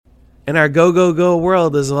In our go, go, go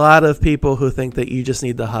world, there's a lot of people who think that you just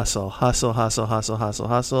need to hustle. Hustle, hustle, hustle, hustle,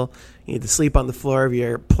 hustle. You need to sleep on the floor of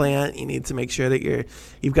your plant. You need to make sure that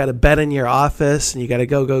you've got a bed in your office, and you got to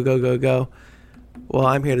go, go, go, go, go. Well,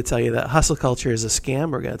 I'm here to tell you that hustle culture is a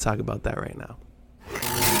scam. We're going to talk about that right now.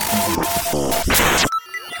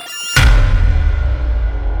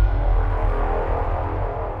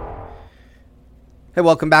 Hey,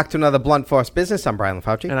 welcome back to another Blunt Force Business. I'm Brian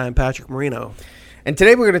LaFauci. And I'm Patrick Marino. And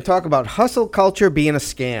today we're going to talk about hustle culture being a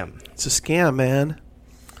scam. It's a scam, man.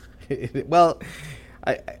 Well,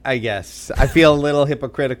 I guess. I feel a little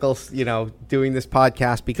hypocritical, doing this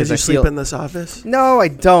podcast because you sleep in this office? No, I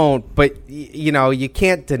don't. But, you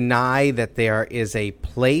can't deny that there is a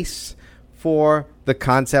place for the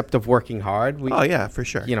concept of working hard. Oh, yeah, for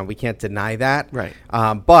sure. We can't deny that. Right.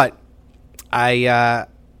 But I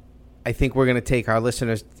think we're going to take our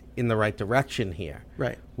listeners in the right direction here.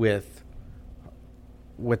 Right. With,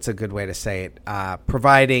 what's a good way to say it?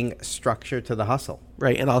 Providing structure to the hustle.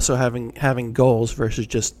 Right, and also having goals versus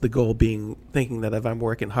just the goal being thinking that if I'm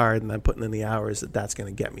working hard and I'm putting in the hours, that's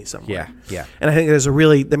going to get me somewhere. Yeah. And I think the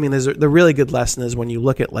really good lesson is when you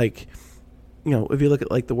look at if you look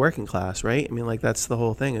at the working class, right? I mean, that's the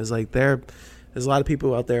whole thing is there's a lot of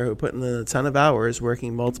people out there who are putting in a ton of hours,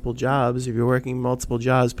 working multiple jobs. If you're working multiple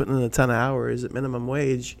jobs, putting in a ton of hours at minimum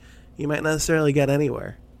wage, you might not necessarily get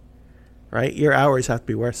anywhere. Right? Your hours have to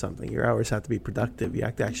be worth something. Your hours have to be productive. You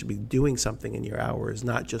have to actually be doing something in your hours,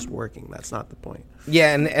 not just working. That's not the point.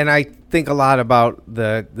 Yeah, and I think a lot about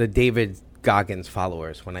the David Goggins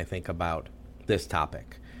followers when I think about this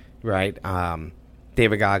topic, right?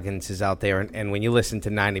 David Goggins is out there, and when you listen to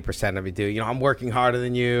 90% of it, I'm working harder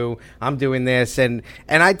than you, I'm doing this, and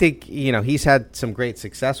I think, he's had some great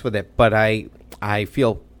success with it, but I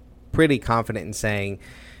feel pretty confident in saying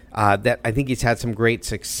that I think he's had some great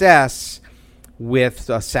success with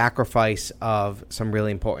a sacrifice of some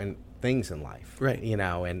really important things in life, right?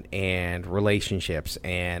 And relationships.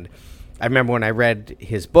 And I remember when I read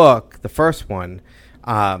his book, the first one,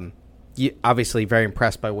 obviously very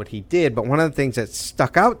impressed by what he did. But one of the things that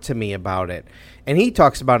stuck out to me about it, and he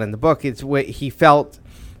talks about in the book, it's what he felt,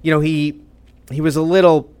 he was a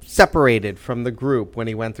little separated from the group when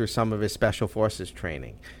he went through some of his special forces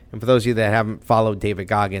training. And for those of you that haven't followed David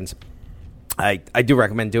Goggins, I do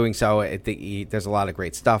recommend doing so. I think there's a lot of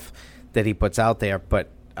great stuff that he puts out there.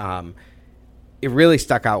 But it really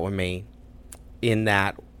stuck out with me in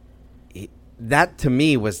that to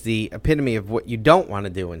me was the epitome of what you don't want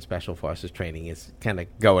to do in special forces training is kind of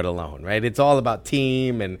go it alone, right? It's all about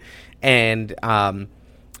team and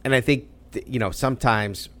I think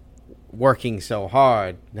sometimes working so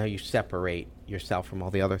hard, now you separate yourself from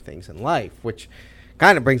all the other things in life, which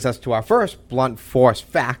kind of brings us to our first blunt force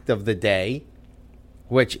fact of the day,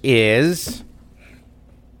 which is...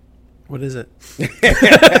 What is it?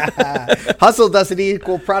 Hustle doesn't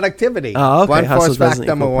equal productivity. Oh, okay. Blunt Hustle force fact doesn't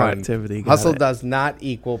number equal one. productivity. Hustle does not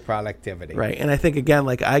equal productivity. Right. And I think, again,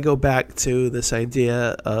 I go back to this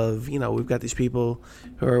idea of, we've got these people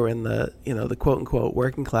who are in the, the quote-unquote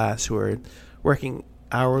working class who are working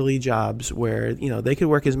hourly jobs where, they could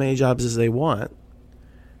work as many jobs as they want.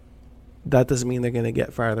 That doesn't mean they're going to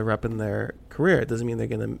get farther up in their career. It doesn't mean they're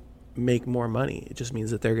going to make more money. It just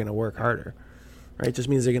means that they're going to work harder, right? It just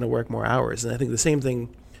means they're going to work more hours. And I think the same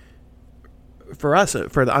thing for us,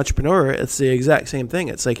 for the entrepreneur, it's the exact same thing.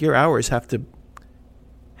 It's your hours have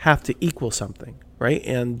to equal something, right?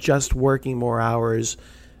 And just working more hours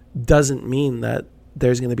doesn't mean that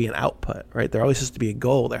there's going to be an output, right? There always has to be a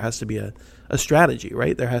goal. There has to be a strategy,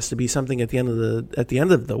 right? There has to be something at the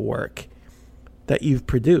end of the work that you've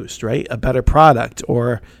produced, right? A better product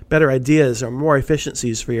or better ideas or more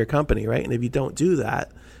efficiencies for your company, right? And if you don't do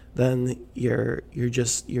that, then you're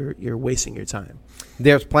wasting your time.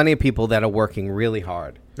 There's plenty of people that are working really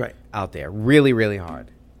hard, right, out there, really, really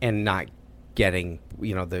hard, and not getting,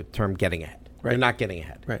 the term getting ahead. Right. They're not getting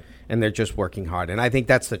ahead, right, and they're just working hard. And I think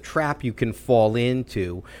that's the trap you can fall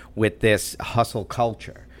into with this hustle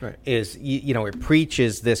culture. Right. Is it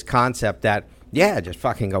preaches this concept that. Yeah, just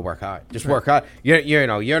fucking go work hard. Just work hard.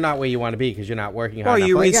 You're not where you want to be because you're not working hard. Well,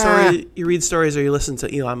 you read stories or you listen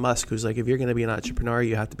to Elon Musk, who's if you're going to be an entrepreneur,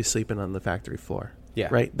 you have to be sleeping on the factory floor. Yeah.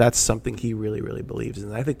 Right? That's something he really, really believes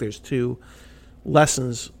in. I think there's two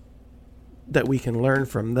lessons that we can learn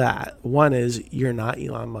from that. One is you're not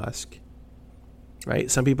Elon Musk. Right?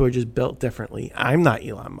 Some people are just built differently. I'm not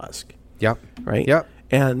Elon Musk. Yep. Right? Yep.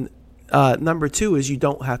 And number two is you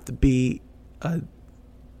don't have to be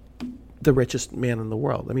the richest man in the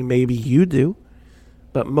world. I mean, maybe you do,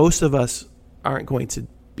 but most of us aren't going to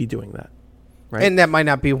be doing that. right? And that might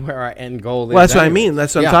not be where our end goal is. Well, that's what I anyways. mean.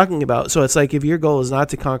 That's what I'm talking about. So it's like, if your goal is not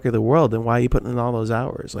to conquer the world, then why are you putting in all those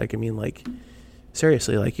hours? Like, I mean, like,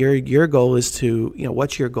 seriously, like your goal is to,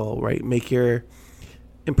 what's your goal, right?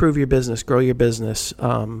 Improve your business, grow your business,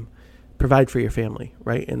 provide for your family,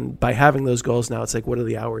 right? And by having those goals now, it's like, what are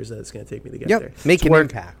the hours that it's going to take me to get there? Make an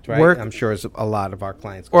impact, right? Work, I'm sure a lot of our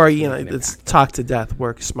clients. Or, it's talk to death,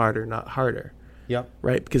 work smarter, not harder. Yep.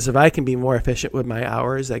 Right? Because if I can be more efficient with my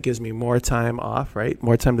hours, that gives me more time off, right?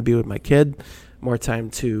 More time to be with my kid, more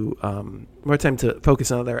time to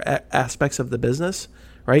focus on other aspects of the business,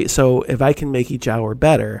 right? So if I can make each hour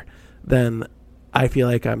better, then I feel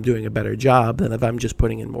like I'm doing a better job than if I'm just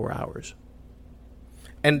putting in more hours.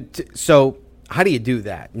 And so how do you do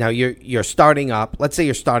that? Now you're starting up. Let's say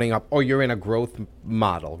you're starting up, or you're in a growth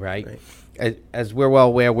model, right? As we're well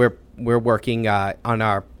aware, we're working on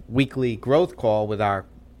our weekly growth call with our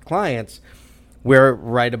clients. We're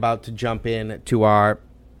right about to jump in to our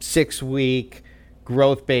 6-week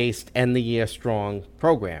growth-based end the year strong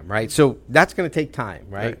program, right? So that's going to take time,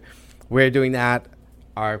 right? We're doing that.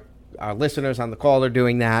 Our listeners on the call are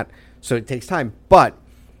doing that. So it takes time. But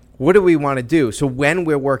what do we want to do? So when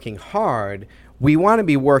we're working hard, we want to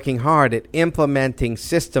be working hard at implementing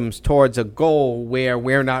systems towards a goal where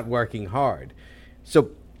we're not working hard.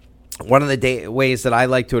 So one of the ways that I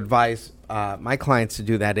like to advise my clients to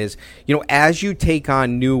do that is, as you take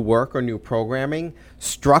on new work or new programming,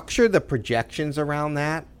 structure the projections around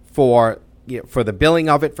that for the billing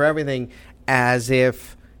of it, for everything, as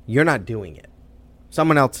if you're not doing it.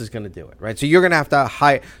 Someone else is going to do it, right? So you're going to have to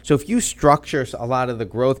hire. So if you structure a lot of the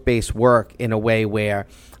growth-based work in a way where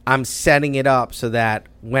I'm setting it up so that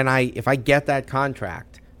if I get that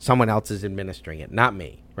contract, someone else is administering it, not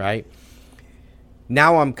me, right?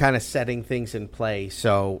 Now I'm kind of setting things in play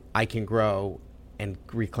so I can grow and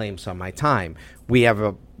reclaim some of my time. We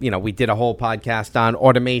have we did a whole podcast on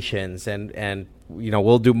automations and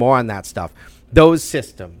we'll do more on that stuff. Those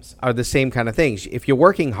systems are the same kind of things. If you're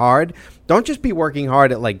working hard, don't just be working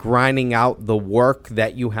hard at like grinding out the work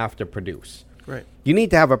that you have to produce. Right. You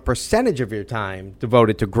need to have a percentage of your time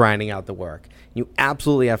devoted to grinding out the work. You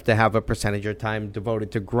absolutely have to have a percentage of time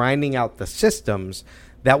devoted to grinding out the systems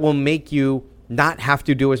that will make you not have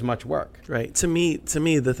to do as much work. Right. To me,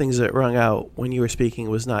 the things that rung out when you were speaking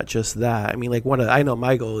was not just that. I mean, like I know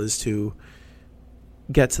my goal is to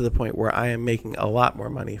get to the point where I am making a lot more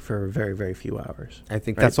money for very, very few hours. I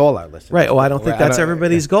think that's all our listeners. Right. Oh, I don't think that's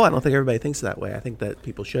everybody's goal. I don't think everybody thinks that way. I think that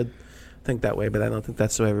people should think that way, but I don't think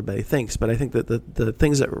that's the way everybody thinks. But I think that the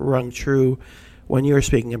things that rung true when you were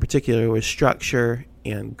speaking in particular was structure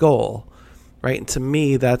and goal. Right. And to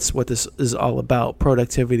me, that's what this is all about.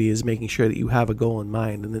 Productivity is making sure that you have a goal in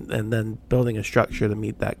mind and then building a structure to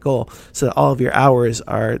meet that goal so that all of your hours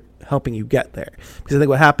are helping you get there. Because I think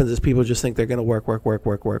what happens is people just think they're going to work,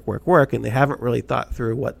 and they haven't really thought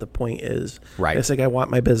through what the point is. Right. It's like, I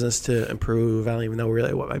want my business to improve. I don't even know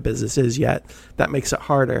really what my business is yet. That makes it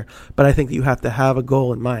harder. But I think that you have to have a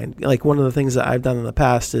goal in mind. Like one of the things that I've done in the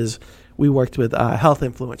past is we worked with health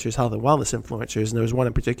influencers, health and wellness influencers, and there was one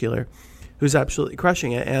in particular who's absolutely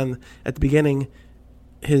crushing it. And at the beginning,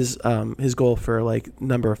 his goal for like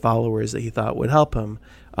number of followers that he thought would help him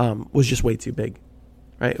was just way too big,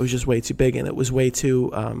 right? It was just way too big, and it was way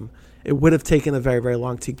too. It would have taken a very, very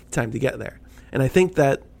long time to get there. And I think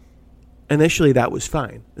that initially that was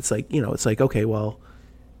fine. It's like, it's like, okay, well,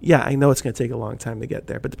 yeah, I know it's going to take a long time to get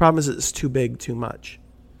there, but the problem is it's too big, too much.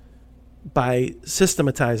 By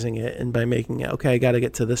systematizing it and by making it, okay, I got to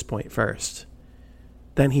get to this point first.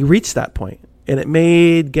 Then he reached that point, and it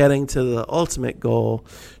made getting to the ultimate goal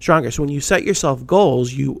stronger. So when you set yourself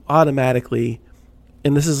goals, you automatically,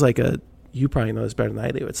 and this is like you probably know this better than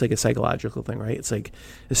I do, it's like a psychological thing, right? It's like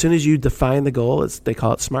as soon as you define the goal, they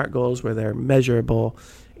call it SMART goals, where they're measurable,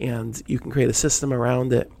 and you can create a system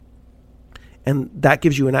around it, and that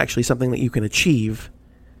gives you actually something that you can achieve.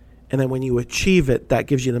 And then when you achieve it, that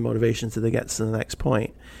gives you the motivation to get to the next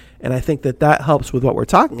point. And I think that helps with what we're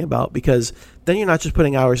talking about, because then you're not just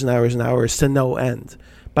putting hours and hours and hours to no end.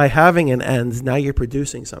 By having an end, now you're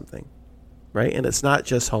producing something, right? And it's not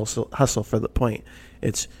just hustle for the point.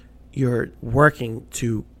 It's you're working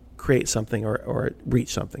to create something or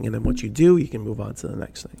reach something. And then once you do, you can move on to the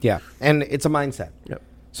next thing. Yeah, and it's a mindset. Yep.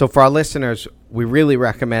 So for our listeners, we really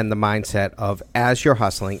recommend the mindset of, as you're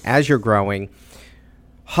hustling, as you're growing,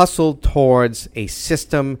 hustle towards a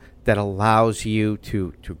system that allows you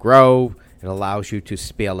to grow. It allows you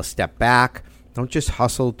to be able to step back. Don't just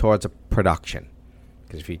hustle towards a production,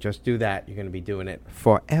 because if you just do that, you're going to be doing it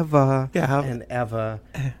forever and ever.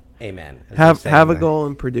 Amen. Have a goal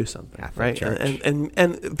and produce something, right?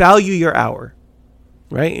 And value your hour.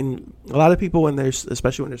 right? And a lot of people,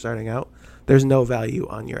 especially when they're starting out, there's no value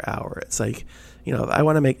on your hour. It's like, I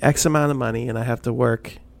want to make X amount of money and I have to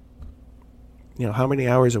work, how many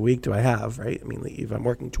hours a week do I have, right? I mean, if I'm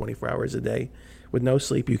working 24 hours a day with no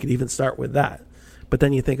sleep, you could even start with that. But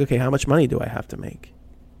then you think, okay, how much money do I have to make?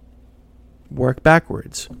 Work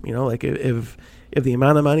backwards. Like if the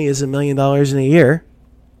amount of money is $1 million in a year,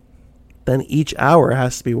 then each hour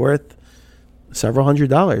has to be worth several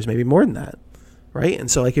 $100s, maybe more than that, right? And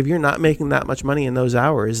so, like, if you're not making that much money in those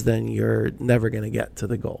hours, then you're never going to get to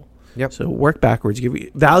the goal. Yep. So work backwards,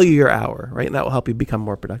 value your hour, right? And that will help you become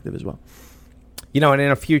more productive as well. And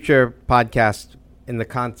in a future podcast,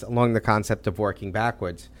 along the concept of working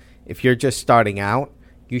backwards, if you're just starting out,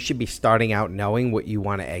 you should be starting out knowing what you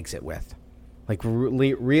want to exit with. Like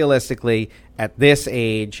realistically, at this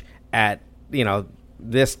age, at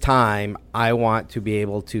this time, I want to be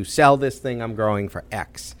able to sell this thing I'm growing for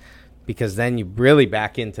X, because then you really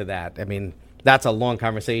back into that. I mean, that's a long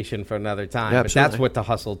conversation for another time, yeah, but that's what to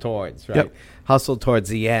hustle towards, right? Yep. Hustle towards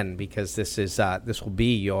the end, because this will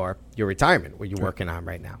be your retirement, what you're working on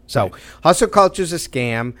right now. So hustle culture is a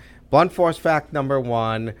scam. Blunt force fact number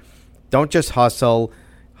 1, don't just hustle.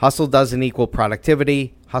 Hustle doesn't equal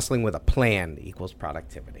productivity. Hustling with a plan equals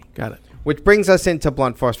productivity. Got it. Which brings us into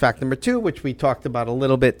blunt force fact number 2, which we talked about a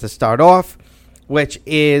little bit to start off, which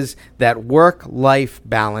is that work-life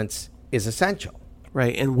balance is essential.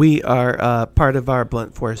 Right, and we are part of our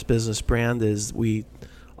Blunt Force business brand is we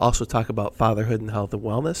also talk about fatherhood and health and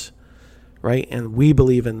wellness, right? And we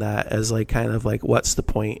believe in that as like kind of like what's the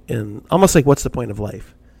point of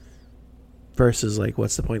life versus like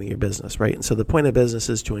what's the point of your business, right? And so the point of business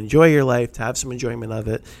is to enjoy your life, to have some enjoyment of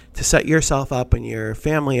it, to set yourself up and your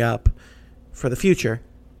family up for the future,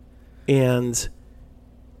 and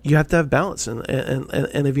you have to have balance. And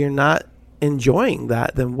if you're not enjoying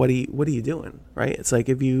that, then what are you doing, right? It's like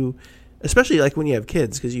if you, especially like when you have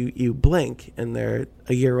kids, because you blink and they're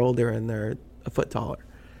a year older and they're a foot taller,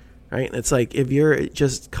 right? And it's like if you're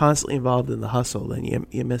just constantly involved in the hustle, then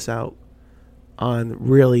you miss out on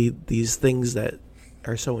really these things that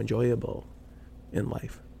are so enjoyable in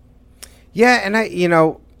life. Yeah,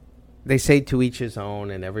 and they say to each his own,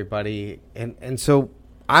 and everybody, and so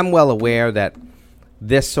I'm well aware that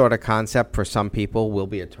this sort of concept for some people will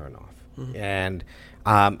be a turnoff. Mm-hmm.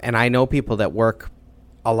 And I know people that work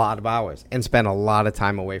a lot of hours and spend a lot of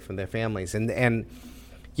time away from their families, and they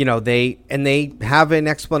have an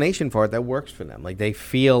explanation for it that works for them. Like they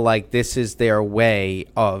feel like this is their way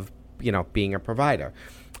of being a provider.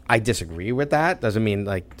 I disagree with that. Doesn't mean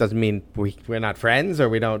we're not friends or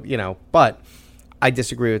we don't, but I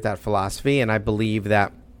disagree with that philosophy, and I believe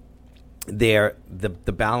that the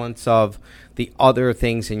balance of the other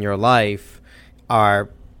things in your life are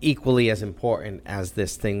equally as important as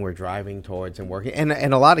this thing we're driving towards and working, and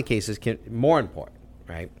in a lot of cases more important,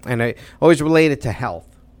 right? And I always relate it to health.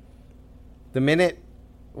 The minute,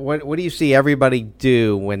 what do you see everybody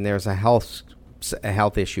do when there's a health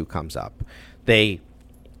issue comes up? They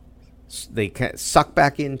suck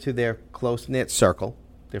back into their close-knit circle,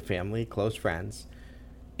 their family, close friends,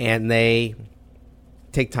 and they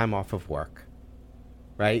take time off of work,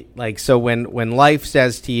 right? Like, so when life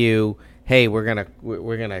says to you, hey, we're gonna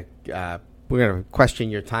question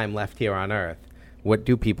your time left here on Earth, what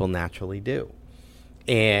do people naturally do?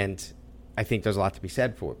 And I think there's a lot to be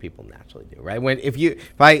said for what people naturally do, right? If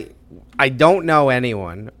I don't know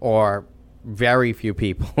anyone, or very few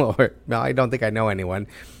people, or no, I don't think I know anyone,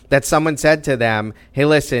 that someone said to them, hey,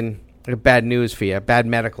 listen, I have bad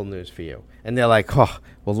medical news for you. And they're like, oh,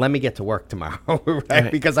 well, let me get to work tomorrow,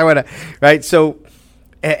 right? Because I want to, right? So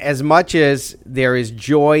as much as there is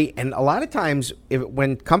joy, and a lot of times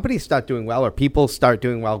when companies start doing well, or people start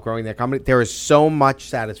doing well growing their company, there is so much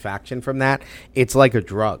satisfaction from that. It's like a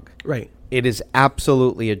drug. Right. It is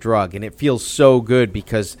absolutely a drug, and it feels so good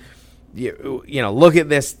because look at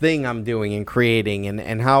this thing I'm doing and creating,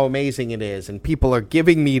 and how amazing it is, and people are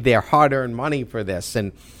giving me their hard-earned money for this,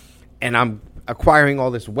 and I'm acquiring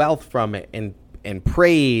all this wealth from it, and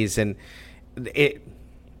praise, and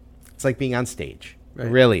it's like being on stage. Right.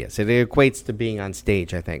 It really is. It equates to being on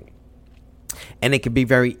stage, I think. And it can be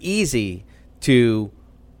very easy to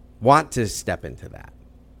want to step into that.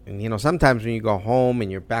 And, sometimes when you go home and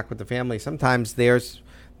you're back with the family, sometimes there's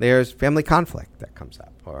family conflict that comes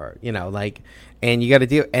up, or, and you got to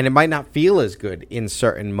deal, and it might not feel as good in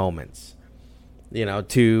certain moments,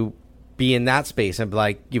 to be in that space and be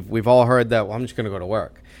like, we've all heard that, well, I'm just going to go to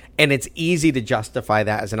work. And it's easy to justify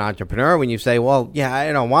that as an entrepreneur when you say, well, yeah,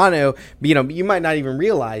 I don't want to. But, you might not even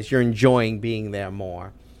realize you're enjoying being there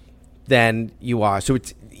more than you are. So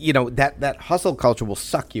it's, that hustle culture will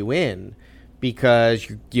suck you in because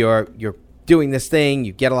you're doing this thing,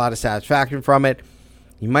 you get a lot of satisfaction from it.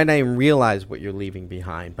 You might not even realize what you're leaving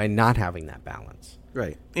behind by not having that balance.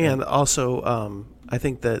 Right. And also, I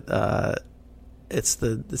think that it's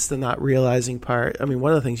the not realizing part. I mean,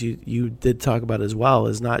 one of the things you did talk about as well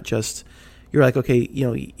is not just, you're like, okay,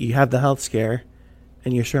 you have the health scare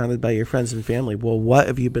and you're surrounded by your friends and family. Well, what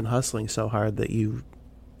have you been hustling so hard that you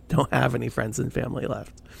don't have any friends and family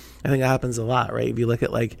left? I think that happens a lot, right? If you look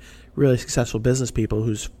at like really successful business people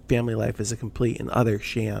whose family life is a complete and utter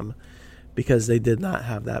sham because they did not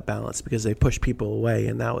have that balance, because they pushed people away.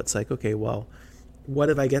 And now it's like, okay, well, what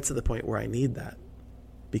if I get to the point where I need that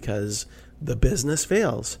because the business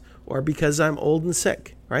fails or because I'm old and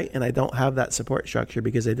sick, right? And I don't have that support structure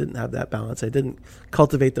because I didn't have that balance. I didn't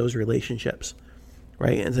cultivate those relationships,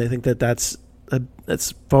 right? And I think that's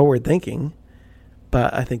forward thinking,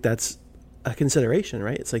 but I think that's a consideration,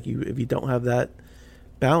 right? It's like if you don't have that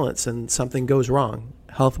balance and something goes wrong,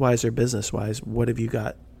 health-wise or business-wise, what have you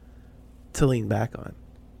got to lean back on?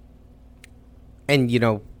 And,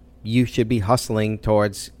 you should be hustling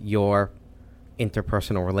towards your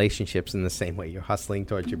interpersonal relationships in the same way you're hustling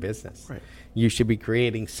towards your business. Right. You should be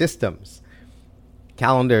creating systems,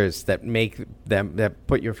 calendars that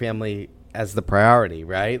put your family as the priority,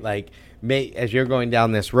 right? Like, as you're going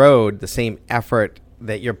down this road, the same effort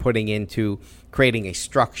that you're putting into creating a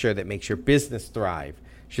structure that makes your business thrive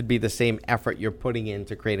should be the same effort you're putting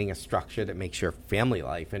into creating a structure that makes your family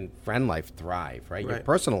life and friend life thrive, right? Your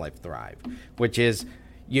personal life thrive, which is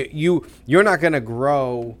you're not going to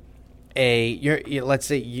grow let's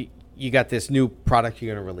say you got this new product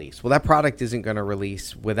you're going to release. Well, that product isn't going to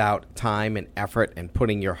release without time and effort and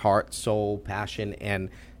putting your heart, soul, passion, and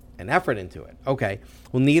effort into it. Okay.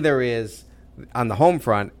 Well, neither is on the home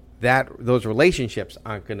front. Those relationships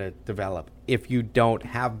aren't going to develop if you don't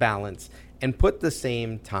have balance and put the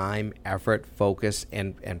same time, effort, focus,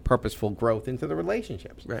 and purposeful growth into the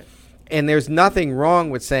relationships. Right. And there's nothing wrong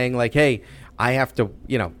with saying like, hey, I have to,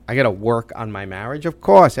 I got to work on my marriage. Of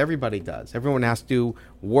course, everybody does. Everyone has to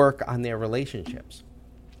work on their relationships.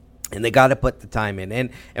 And they got to put the time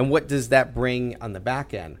in. And what does that bring on the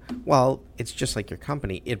back end? Well, it's just like your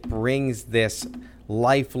company. It brings this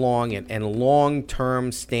lifelong and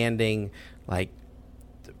long-term standing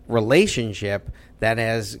relationship that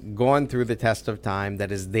has gone through the test of time,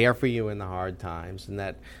 that is there for you in the hard times. And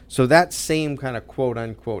that same kind of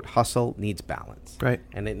quote-unquote hustle needs balance. Right.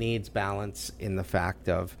 And it needs balance in the fact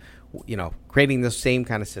of, creating the same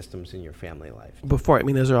kind of systems in your family life.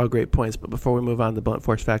 Those are all great points, but before we move on to blunt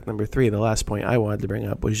force fact number 3, the last point I wanted to bring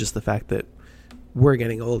up was just the fact that we're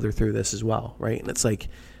getting older through this as well, right? And it's like,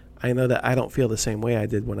 I know that I don't feel the same way I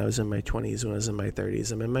did when I was in my 20s, when I was in my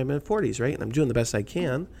 30s. I'm in my mid-40s, right? And I'm doing the best I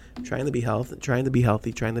can, trying to be healthy, trying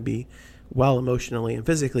to be well emotionally and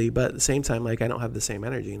physically, but at the same time, I don't have the same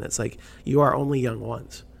energy. And it's like, you are only young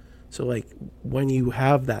once. So, when you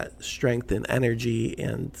have that strength and energy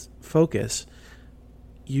and focus,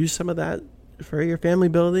 use some of that for your family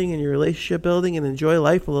building and your relationship building and enjoy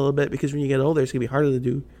life a little bit, because when you get older, it's going to be harder to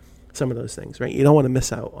do some of those things, right? You don't want to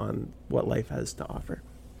miss out on what life has to offer.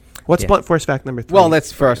 What's blunt force fact number 3? Well,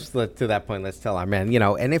 let's first, to that point, let's tell our men,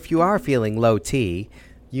 and if you are feeling low T,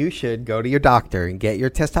 you should go to your doctor and get your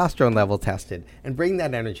testosterone level tested and bring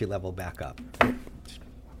that energy level back up. A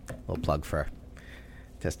little plug for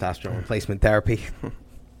testosterone replacement therapy.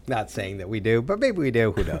 Not saying that we do, but maybe we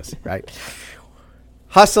do. Who knows, right?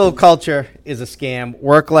 Hustle culture is a scam.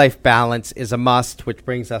 Work-life balance is a must, which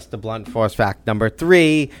brings us to blunt force fact number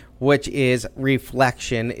 3, which is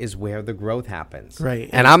reflection is where the growth happens. Right.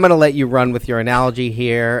 And I'm going to let you run with your analogy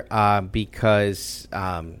here because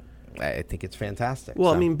I think it's fantastic.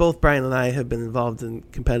 Well, both Brian and I have been involved in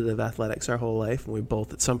competitive athletics our whole life, and we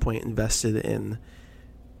both at some point invested in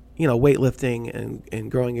weightlifting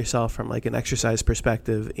and growing yourself from an exercise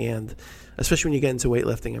perspective. And especially when you get into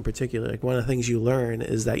weightlifting in particular, one of the things you learn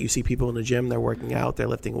is that you see people in the gym, they're working out, they're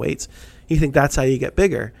lifting weights. You think that's how you get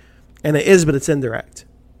bigger. And it is, but it's indirect,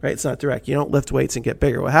 right? It's not direct. You don't lift weights and get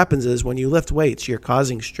bigger. What happens is when you lift weights, you're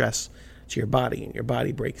causing stress to your body, and your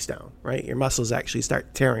body breaks down, right? Your muscles actually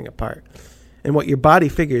start tearing apart. And what your body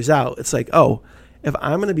figures out, it's like, oh, if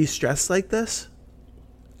I'm going to be stressed like this,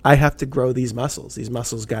 I have to grow these muscles. These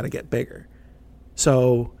muscles got to get bigger.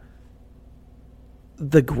 So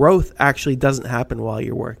the growth actually doesn't happen while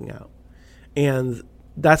you're working out. And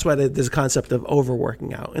that's why there's a concept of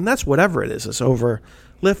overworking out. And that's whatever it is. It's over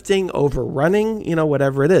lifting, over running,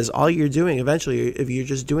 whatever it is. All you're doing eventually, if you're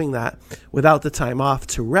just doing that without the time off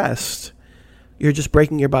to rest, you're just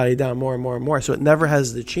breaking your body down more and more and more. So it never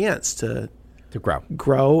has the chance to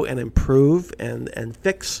grow and improve and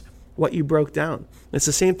fix what you broke down. It's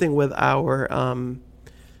the same thing with our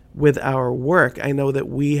work. I know that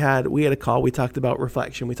we had a call. We talked about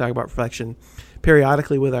reflection. We talk about reflection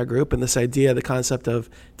periodically with our group, and this idea, the concept of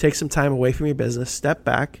take some time away from your business, step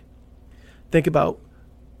back, think about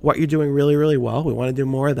what you're doing really, really well. We want to do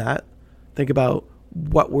more of that. Think about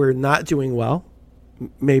what we're not doing well.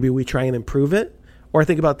 Maybe we try and improve it, or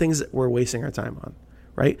think about things that we're wasting our time on,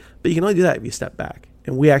 right? But you can only do that if you step back.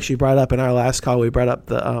 And we actually brought up in our last call, we brought up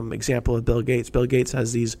the example of Bill Gates. Bill Gates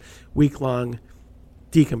has these week-long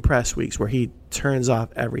decompress weeks where he turns off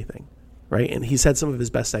everything, right? And he said some of his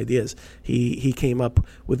best ideas. He came up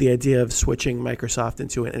with the idea of switching Microsoft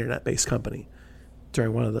into an internet-based company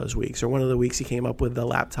during one of those weeks. Or one of the weeks he came up with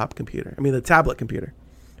the tablet computer,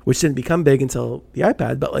 which didn't become big until the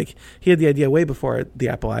iPad, but like he had the idea way before the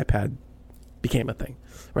Apple iPad became a thing,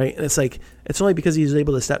 right? And it's like, it's only because he's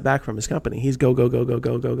able to step back from his company. He's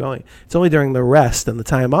going. It's only during the rest and the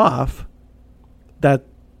time off that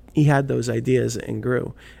he had those ideas and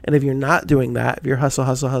grew. And if you're not doing that, if you're hustle,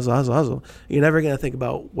 you're never going to think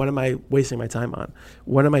about, what am I wasting my time on?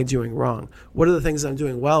 What am I doing wrong? What are the things I'm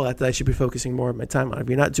doing well that I should be focusing more of my time on? If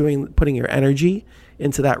you're not putting your energy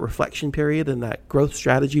into that reflection period and that growth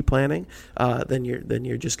strategy planning, then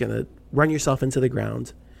you're just going to run yourself into the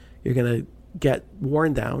ground. You're going to get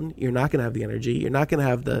worn down. You're not going to have the energy. You're not going to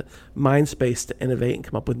have the mind space to innovate and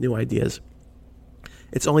come up with new ideas.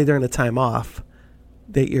 It's only during the time off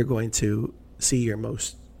that you're going to see your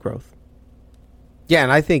most growth. Yeah,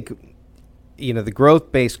 and I think, the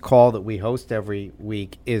growth-based call that we host every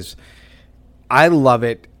week I love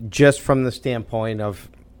it just from the standpoint of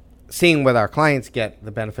seeing what our clients get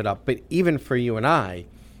the benefit of. But even for you and I,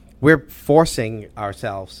 we're forcing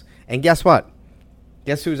ourselves. And guess what?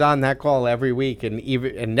 Guess who's on that call every week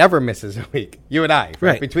and never misses a week? You and I,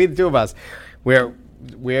 right? Between the two of us,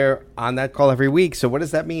 we're on that call every week. So what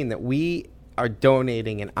does that mean? That we are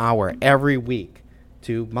donating an hour every week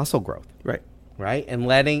to muscle growth, right, and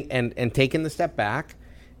letting and taking the step back,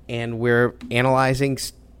 and we're analyzing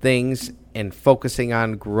things and focusing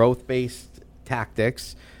on growth-based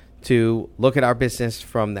tactics to look at our business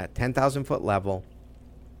from that 10,000-foot level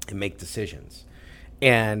and make decisions.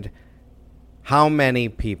 And how many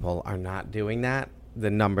people are not doing that?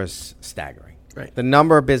 The number's staggering. Right. The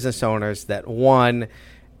number of business owners that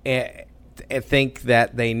think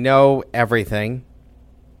that they know everything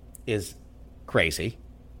is crazy,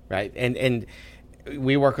 right? And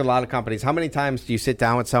we work with a lot of companies. How many times do you sit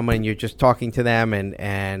down with someone and you're just talking to them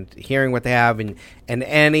and hearing what they have and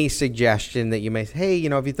any suggestion that you may say, hey,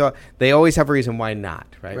 if you thought, they always have a reason why not,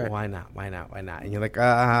 right? Why not? And you're like,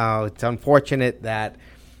 oh, it's unfortunate that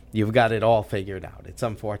you've got it all figured out. It's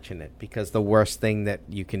unfortunate because the worst thing that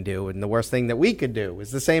you can do and the worst thing that we could do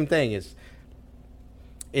is the same thing,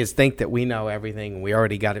 is think that we know everything and we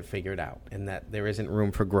already got it figured out and that there isn't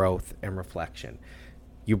room for growth and reflection.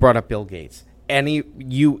 You brought up Bill Gates.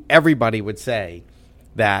 Everybody would say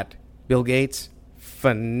that Bill Gates,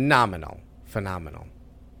 phenomenal.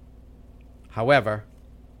 However,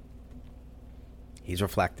 he's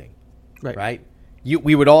reflecting, right?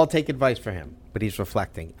 We would all take advice from him, but he's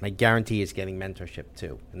reflecting. And I guarantee he's getting mentorship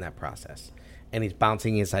too in that process. And he's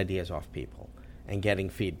bouncing his ideas off people and getting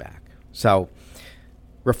feedback. So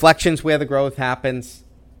reflection's where the growth happens.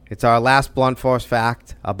 It's our last blunt force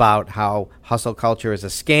fact about how hustle culture is a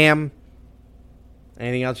scam.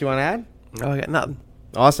 Anything else you want to add? No, I got nothing.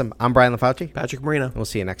 Awesome. I'm Brian LaFauci. Patrick Marino. We'll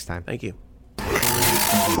see you next time. Thank you.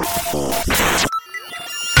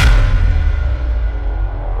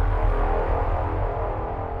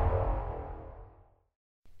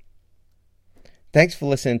 Thanks for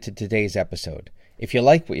listening to today's episode. If you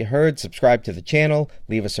like what you heard, subscribe to the channel,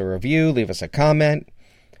 leave us a review, leave us a comment.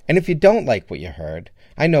 And if you don't like what you heard,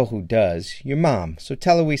 I know who does, your mom, so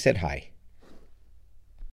tell her we said hi.